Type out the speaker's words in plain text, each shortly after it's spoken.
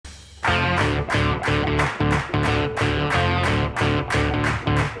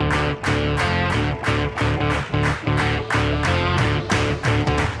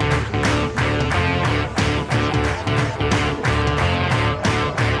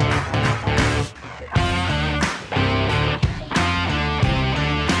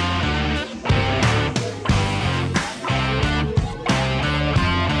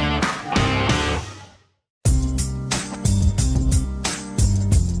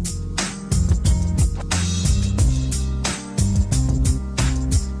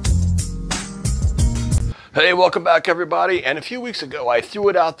Hey, welcome back everybody. And a few weeks ago I threw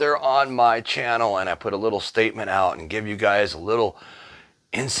it out there on my channel and I put a little statement out and give you guys a little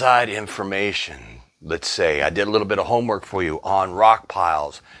inside information. Let's say I did a little bit of homework for you on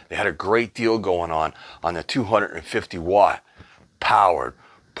Rockpals. They had a great deal going on the 250 watt powered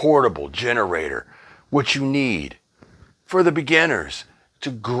portable generator, what you need for the beginners. It's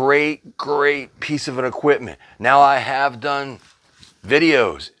a great piece of an equipment. Now I have done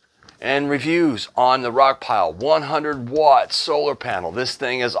videos and reviews on the Rockpal 100 watt solar panel. This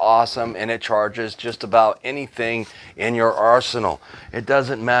thing is awesome and it charges just about anything in your arsenal. It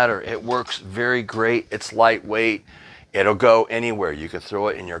doesn't matter. It works very great. It's lightweight. It'll go anywhere. You can throw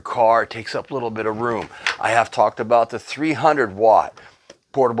it in your car. It takes up a little bit of room. I have talked about the 300 watt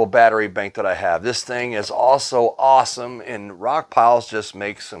portable battery bank that I have. This thing is also awesome, and Rockpals just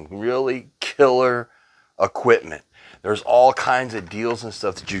makes some really killer equipment. There's all kinds of deals and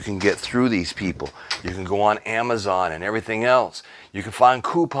stuff that you can get through these people. You can go on Amazon and everything else. You can find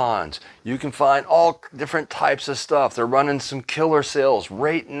coupons. You can find all different types of stuff. They're running some killer sales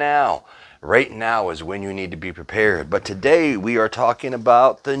right now. Right now is when you need to be prepared. But today we are talking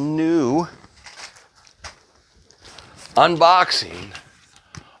about the new unboxing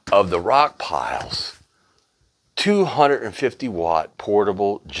of the Rockpals 250 watt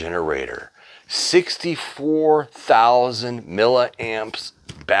portable generator. 64,000 milliamps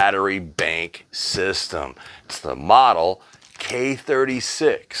battery bank system. It's the model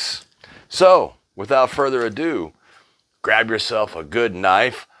K36. So, without further ado, grab yourself a good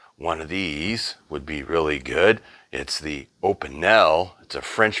knife. One of these would be really good. It's the Opinel. It's a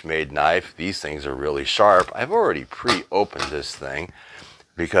French-made knife. These things are really sharp. I've already pre-opened this thing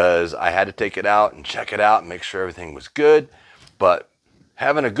because I had to take it out and check it out and make sure everything was good. But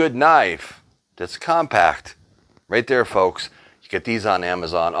having a good knife that's compact, right there folks. You get these on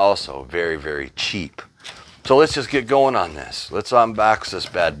Amazon also, very cheap. So let's just get going on this. Let's unbox this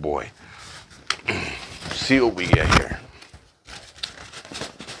bad boy. See what we get here.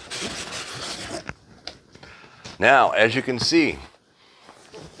 Now, as you can see,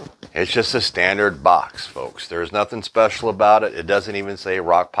 it's just a standard box, folks. There's nothing special about it. It doesn't even say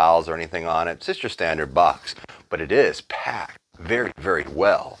Rockpals or anything on it. It's just your standard box, but it is packed very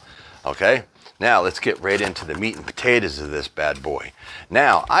well. Okay, now let's get right into the meat and potatoes of this bad boy.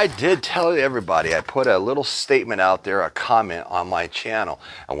 Now, I did tell everybody, I put a little statement out there, a comment on my channel.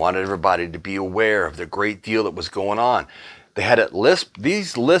 I wanted everybody to be aware of the great deal that was going on. They had it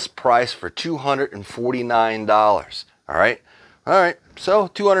these list price for $249. All right, so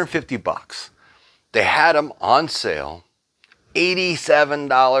 250 bucks. They had them on sale,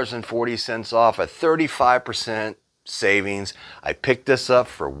 $87.40 off, a 35% savings. I picked this up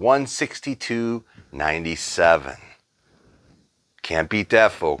for $162.97. Can't beat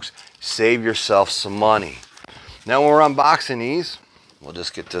that, folks. Save yourself some money. Now when we're unboxing these, we'll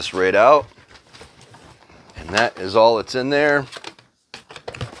just get this right out. And that is all that's in there.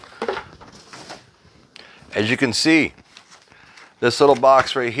 As you can see, this little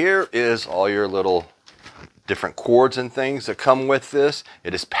box right here is all your little different cords and things that come with this.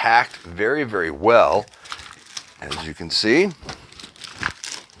 It is packed very well, as you can see.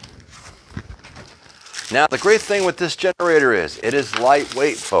 Now, the great thing with this generator is it is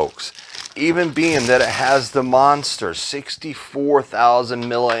lightweight, folks. Even being that it has the monster 64,000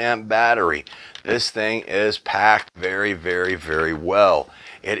 milliamp battery, this thing is packed very well.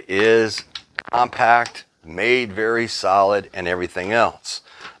 It is compact, made very solid, and everything else.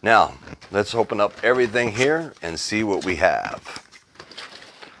 Now, let's open up everything here and see what we have.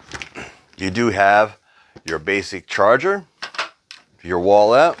 You do have your basic charger, your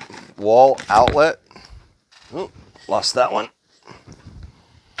wall outlet. Oh, lost that one.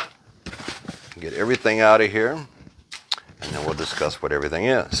 Get everything out of here, and then we'll discuss what everything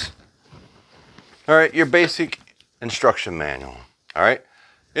is. All right, your basic instruction manual. All right,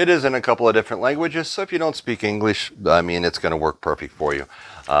 it is in a couple of different languages, so if you don't speak English, I mean, it's going to work perfect for you.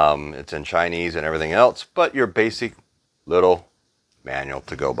 It's in Chinese and everything else, but your basic little manual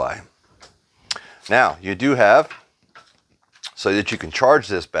to go by. Now, you do have, so that you can charge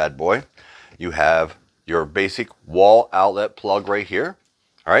this bad boy, you have your basic wall outlet plug right here.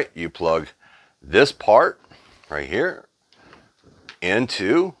 All right, you plug this part right here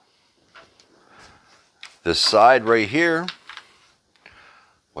into this side right here,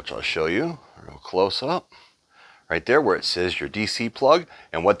 which I'll show you real close up. Right there where it says your DC plug.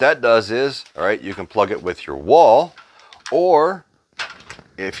 And what that does is, all right, you can plug it with your wall, or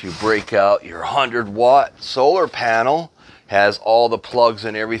if you break out your 100 watt solar panel, has all the plugs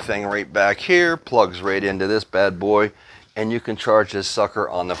and everything right back here, plugs right into this bad boy. and you can charge this sucker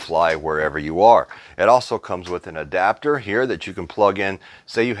on the fly wherever you are. It also comes with an adapter here that you can plug in.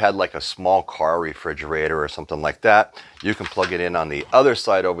 Say you had like a small car refrigerator or something like that. You can plug it in on the other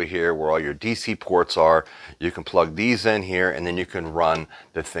side over here where all your DC ports are. You can plug these in here, and then you can run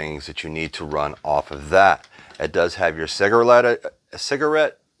the things that you need to run off of that. It does have your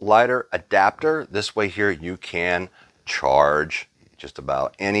cigarette lighter adapter. This way here you can charge just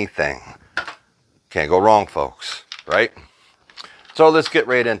about anything. Can't go wrong, folks, right? So let's get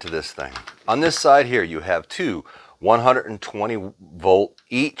right into this thing. On this side here, you have two 120 volt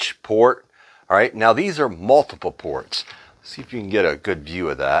each port. All right, now these are multiple ports. Let's see if you can get a good view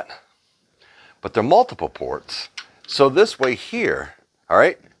of that. But they're multiple ports. So this way here, all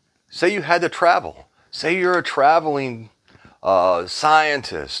right, say you had to travel. Say you're a traveling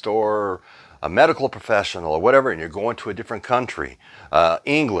scientist or a medical professional or whatever, and you're going to a different country,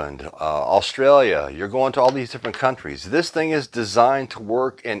 England, Australia, you're going to all these different countries. This thing is designed to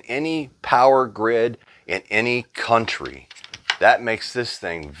work in any power grid in any country. That makes this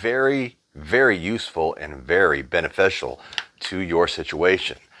thing very, very useful and very beneficial to your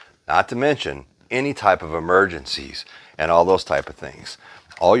situation. Not to mention any type of emergencies and all those type of things.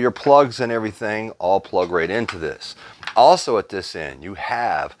 All your plugs and everything all plug right into this. Also at this end, you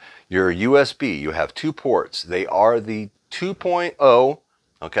have your USB. You have two ports. They are the 2.0,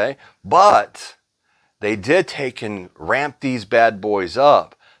 okay? But they did take and ramp these bad boys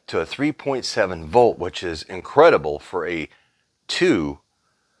up to a 3.7 volt, which is incredible for a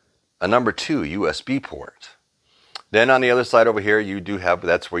number 2 USB port. Then on the other side over here, you do have,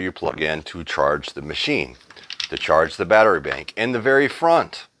 that's where you plug in to charge the machine, to charge the battery bank. In the very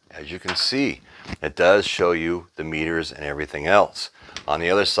front, as you can see, it does show you the meters and everything else. On the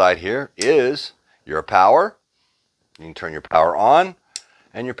other side here is your power. You can turn your power on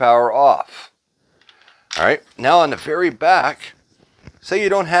and your power off. All right, now on the very back, say you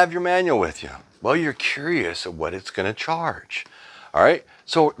don't have your manual with you. Well, you're curious of what it's going to charge. All right,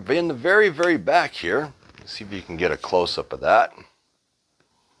 so in the very, very back here, let's see if you can get a close-up of that.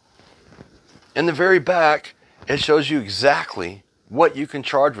 In the very back, it shows you exactly what you can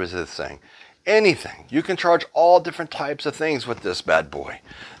charge with this thing. Anything. You can charge all different types of things with this bad boy.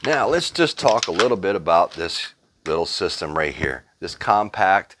 Now, let's just talk a little bit about this little system right here. This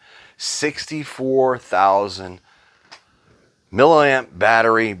compact 64,000 milliamp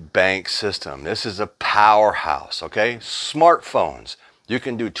battery bank system. This is a powerhouse, okay? Smartphones. You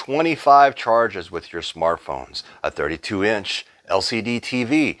can do 25 charges with your smartphones. A 32-inch LCD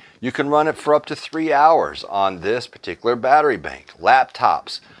TV. You can run it for up to 3 hours on this particular battery bank.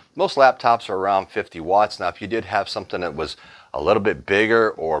 Laptops. Most laptops are around 50 watts. Now, if you did have something that was a little bit bigger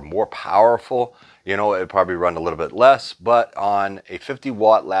or more powerful, you know, it'd probably run a little bit less. But on a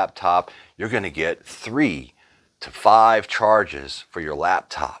 50-watt laptop, you're going to get 3 to 5 charges for your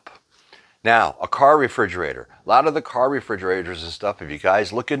laptop. Now, a car refrigerator. A lot of the car refrigerators and stuff, if you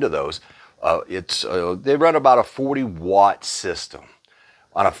guys look into those, they run about a 40-watt system.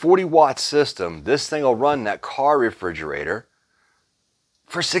 On a 40-watt system, this thing will run that car refrigerator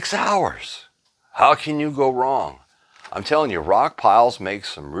for 6 hours. How can you go wrong? I'm telling you, Rockpals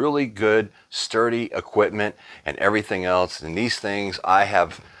makes some really good, sturdy equipment and everything else. And these things, I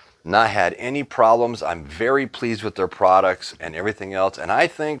have not had any problems. I'm very pleased with their products and everything else. And I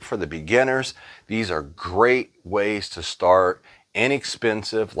think for the beginners, these are great ways to start.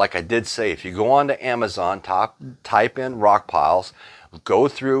 Inexpensive. Like I did say, if you go on to Amazon, type in Rockpals, go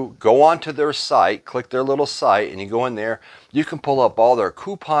onto their site, click their little site, and you go in there, you can pull up all their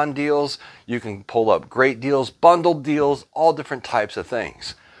coupon deals, you can pull up great deals, bundled deals, all different types of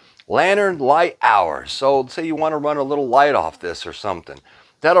things. Lantern light hours. So say you want to run a little light off this or something.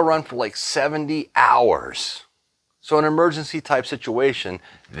 That'll run for like 70 hours. So an emergency type situation,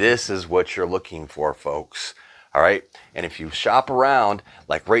 this is what you're looking for, folks. All right. And if you shop around,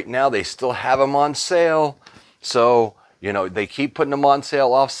 like right now, they still have them on sale. So, you know, they keep putting them on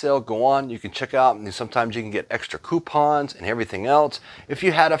sale, off sale. Go on. You can check out, and sometimes you can get extra coupons and everything else. If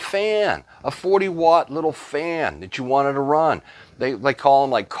you had a fan, a 40-watt little fan that you wanted to run, they call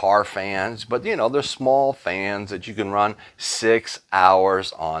them like car fans, but you know, they're small fans that you can run 6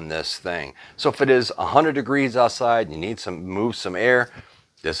 hours on this thing. So if it is 100 degrees outside and you need move some air,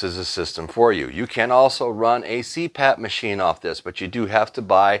 this is a system for you. You can also run a CPAP machine off this, but you do have to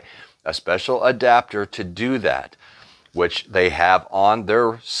buy a special adapter to do that, which they have on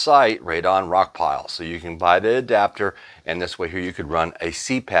their site right on Rockpals. So you can buy the adapter, and this way here you could run a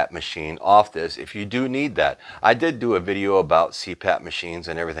CPAP machine off this if you do need that. I did do a video about CPAP machines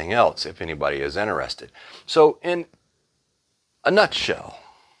and everything else if anybody is interested. So in a nutshell,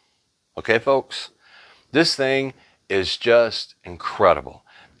 okay folks, this thing is just incredible.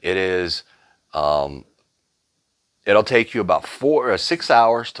 It is, it'll take you about 4 or 6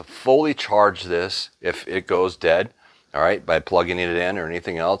 hours to fully charge this if it goes dead. All right, by plugging it in or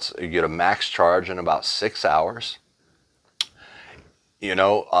anything else, you get a max charge in about 6 hours. You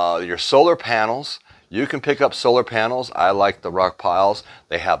know, your solar panels, you can pick up solar panels. I like the Rockpals.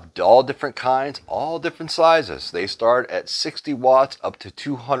 They have all different kinds, all different sizes. They start at 60 watts up to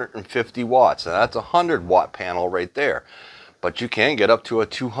 250 watts. And that's a 100-watt panel right there. But you can get up to a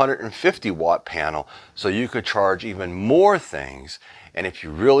 250-watt panel, so you could charge even more things. And if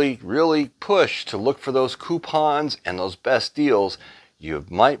you really, really push to look for those coupons and those best deals, you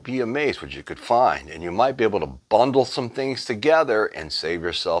might be amazed what you could find. And you might be able to bundle some things together and save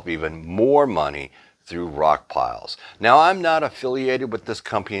yourself even more money through Rockpals. Now, I'm not affiliated with this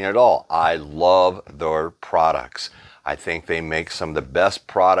company at all. I love their products. I think they make some of the best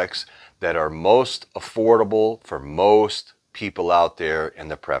products that are most affordable for most people out there in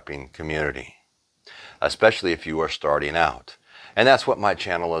the prepping community, especially if you are starting out. And that's what my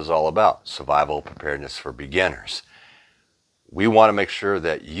channel is all about, survival preparedness for beginners. We want to make sure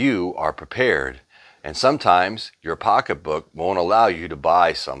that you are prepared, and sometimes your pocketbook won't allow you to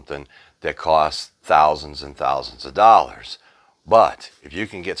buy something that costs thousands and thousands of dollars. But if you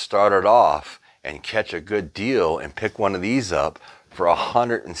can get started off and catch a good deal and pick one of these up for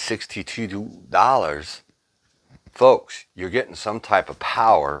 $162, folks, you're getting some type of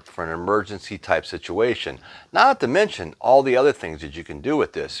power for an emergency type situation. Not to mention all the other things that you can do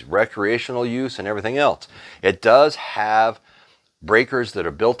with this, recreational use and everything else. It does have breakers that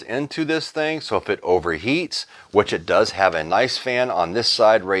are built into this thing, so if it overheats, which it does have a nice fan on this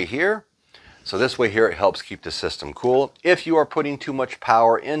side right here, so this way here it helps keep the system cool. If you are putting too much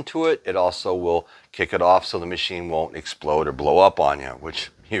power into it, it also will kick it off so the machine won't explode or blow up on you,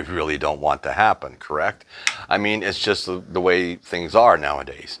 which you really don't want to happen, correct? I mean, it's just the way things are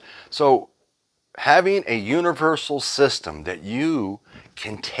nowadays. So having a universal system that you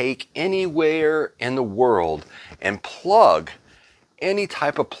can take anywhere in the world and plug any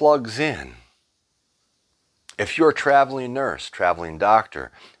type of plugs in. If you're a traveling nurse, traveling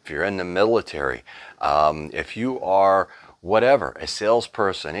doctor, if you're in the military, if you are whatever, a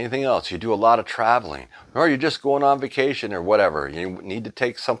salesperson, anything else, you do a lot of traveling, or you're just going on vacation or whatever, you need to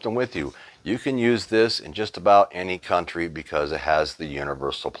take something with you, you can use this in just about any country because it has the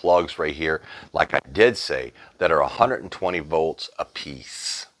universal plugs right here, like I did say, that are 120 volts a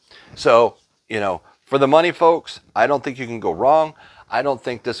piece. So, you know, for the money, folks, I don't think you can go wrong. I don't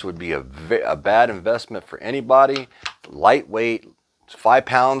think this would be a bad investment for anybody. Lightweight, 5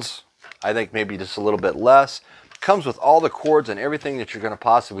 pounds, I think maybe just a little bit less. Comes with all the cords and everything that you're going to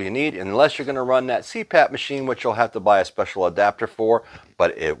possibly need, unless you're going to run that CPAP machine, which you'll have to buy a special adapter for,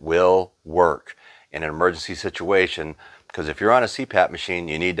 but it will work in an emergency situation, because if you're on a CPAP machine,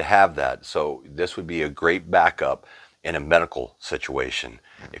 you need to have that. So this would be a great backup in a medical situation.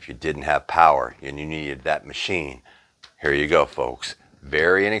 If you didn't have power and you needed that machine, here you go, folks.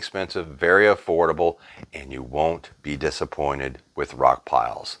 Very inexpensive, very affordable, and you won't be disappointed with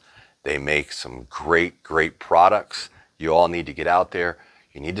Rockpals. They make some great, great products. You all need to get out there.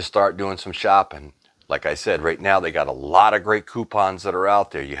 You need to start doing some shopping. Like I said, right now they got a lot of great coupons that are out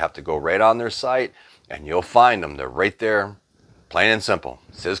there. You have to go right on their site and you'll find them. They're right there, plain and simple.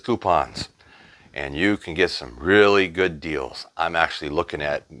 It says coupons. And you can get some really good deals. I'm actually looking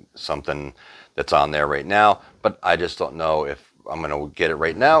at something that's on there right now, but I just don't know if I'm going to get it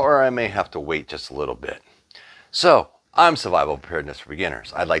right now, or I may have to wait just a little bit. So, I'm Survival Preparedness for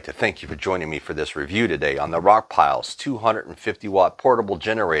Beginners. I'd like to thank you for joining me for this review today on the Rockpals 250 watt portable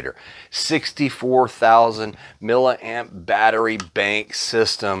generator, 64,000 milliamp battery bank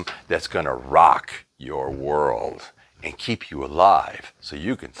system that's going to rock your world and keep you alive so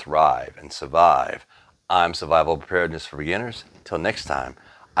you can thrive and survive. I'm Survival Preparedness for Beginners. Until next time,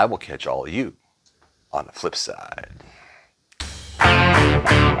 I will catch all of you on the flip side.